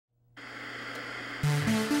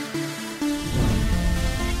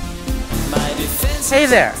Hey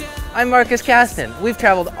there, I'm Marcus Caston. We've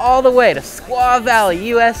traveled all the way to Squaw Valley,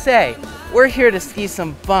 USA. We're here to ski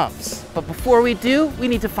some bumps. But before we do, we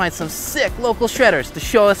need to find some sick local shredders to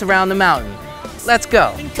show us around the mountain. Let's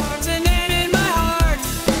go.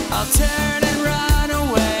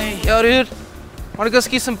 Yo, dude, wanna go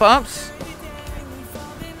ski some bumps?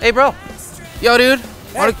 Hey, bro. Yo, dude,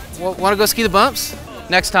 wanna go ski the bumps?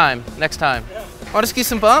 Next time. Wanna ski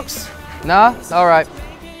some bumps? Nah? All right.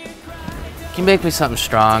 Can you make me something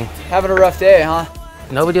strong? Having a rough day, huh?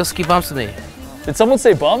 Nobody will ski bumps with me. Did someone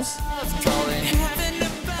say bumps?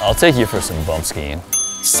 I'll take you for some bump skiing.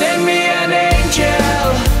 Send me an angel.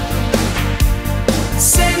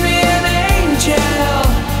 Send me an angel.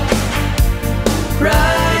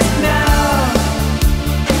 Right now.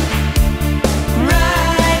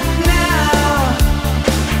 Right now.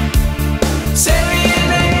 Send me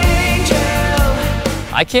an angel.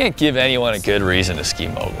 I can't give anyone a good reason to ski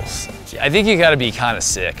moguls. I think you gotta be kind of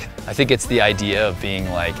sick. I think it's the idea of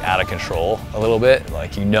being like out of control a little bit.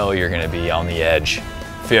 Like you know you're gonna be on the edge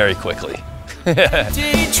very quickly.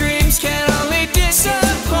 Daydreams can only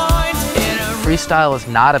disappoint. Freestyle is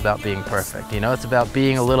not about being perfect, you know, it's about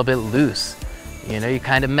being a little bit loose. You know, you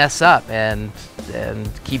kind of mess up and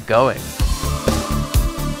keep going.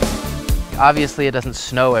 Obviously it doesn't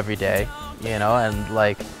snow every day, you know, and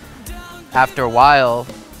like after a while,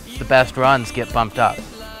 the best runs get bumped up.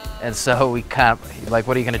 And so we kind of, like,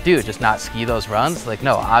 what are you gonna do? Just not ski those runs? Like,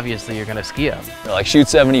 no, obviously you're gonna ski them. Like shoot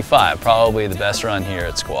 75, probably the best run here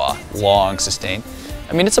at Squaw. Long, sustained.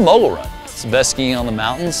 I mean, it's a mogul run. It's the best skiing on the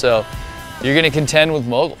mountain, so you're gonna contend with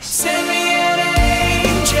moguls. Send me an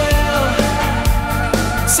angel.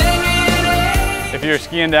 Send me an angel. If you're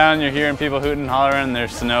skiing down, you're hearing people hooting and hollering, and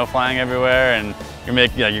there's snow flying everywhere, and you're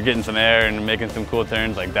getting some air and making some cool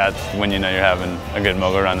turns, like that's when you know you're having a good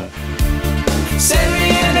mogul run. Send me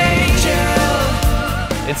an angel.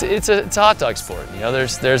 It's a hot dog sport. You know,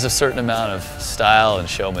 there's a certain amount of style and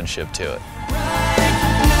showmanship to it. Right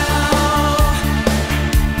now.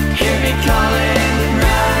 Hear me calling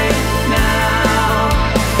right now.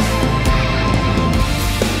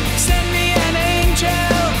 Send me an angel.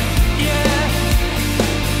 Yeah.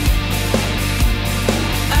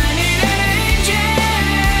 I need an angel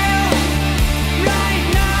right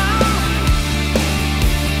now.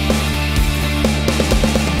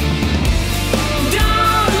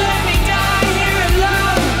 Don't let me die here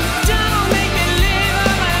alone. Don't make me live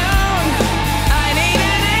on my own. I need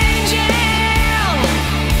an angel.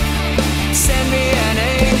 Send me an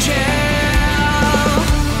angel.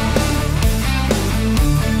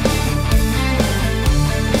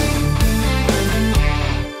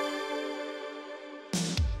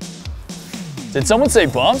 Did someone say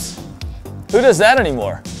bumps? Who does that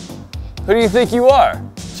anymore? Who do you think you are?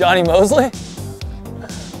 Johnny Mosley?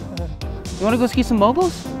 You wanna go ski some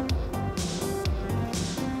moguls?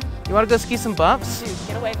 You wanna go ski some bumps? Dude,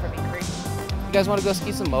 get away from me, creep. You guys wanna go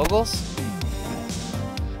ski some moguls?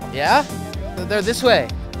 Yeah? They're this way.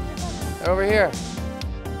 They're over here.